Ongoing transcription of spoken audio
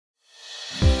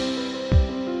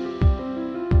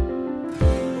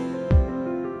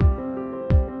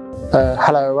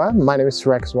Hello everyone, my name is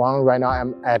Rex Wang. Right now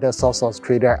I'm at the South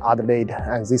Trader Adelaide,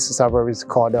 and this server is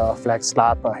called Flex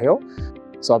Lab Hill.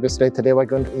 So obviously today we're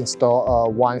going to install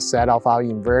one set of our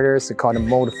inverters called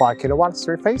MOD 5 kilowatt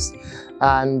 3-phase,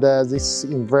 and these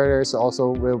inverters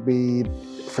also will be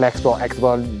flexible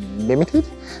export limited.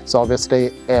 So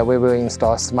obviously we will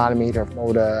install smart meter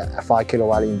mode 5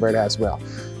 kilowatt inverter as well.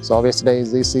 So obviously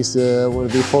this is will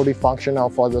be fully functional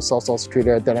for the South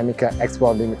Trader dynamic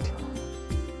export limit.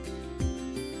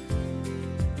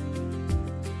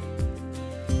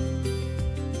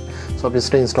 So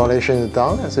obviously installation is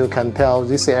done. As you can tell,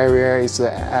 this area is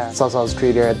South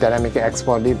Trader dynamic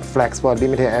export flexible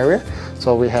limited area.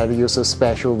 So we have used a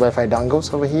special Wi-Fi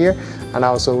dongles over here, and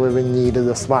also we will need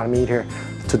the smart meter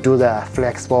to do the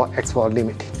flexible export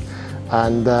limit.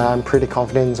 And I'm pretty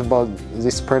confident about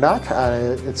this product.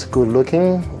 It's good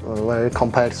looking, very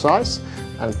compact size,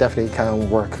 and definitely can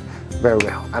work very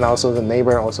well. And also the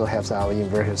neighbor also has our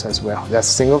inverters as well. That's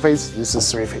single phase, this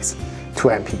is 3-phase, 2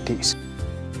 MPPTs.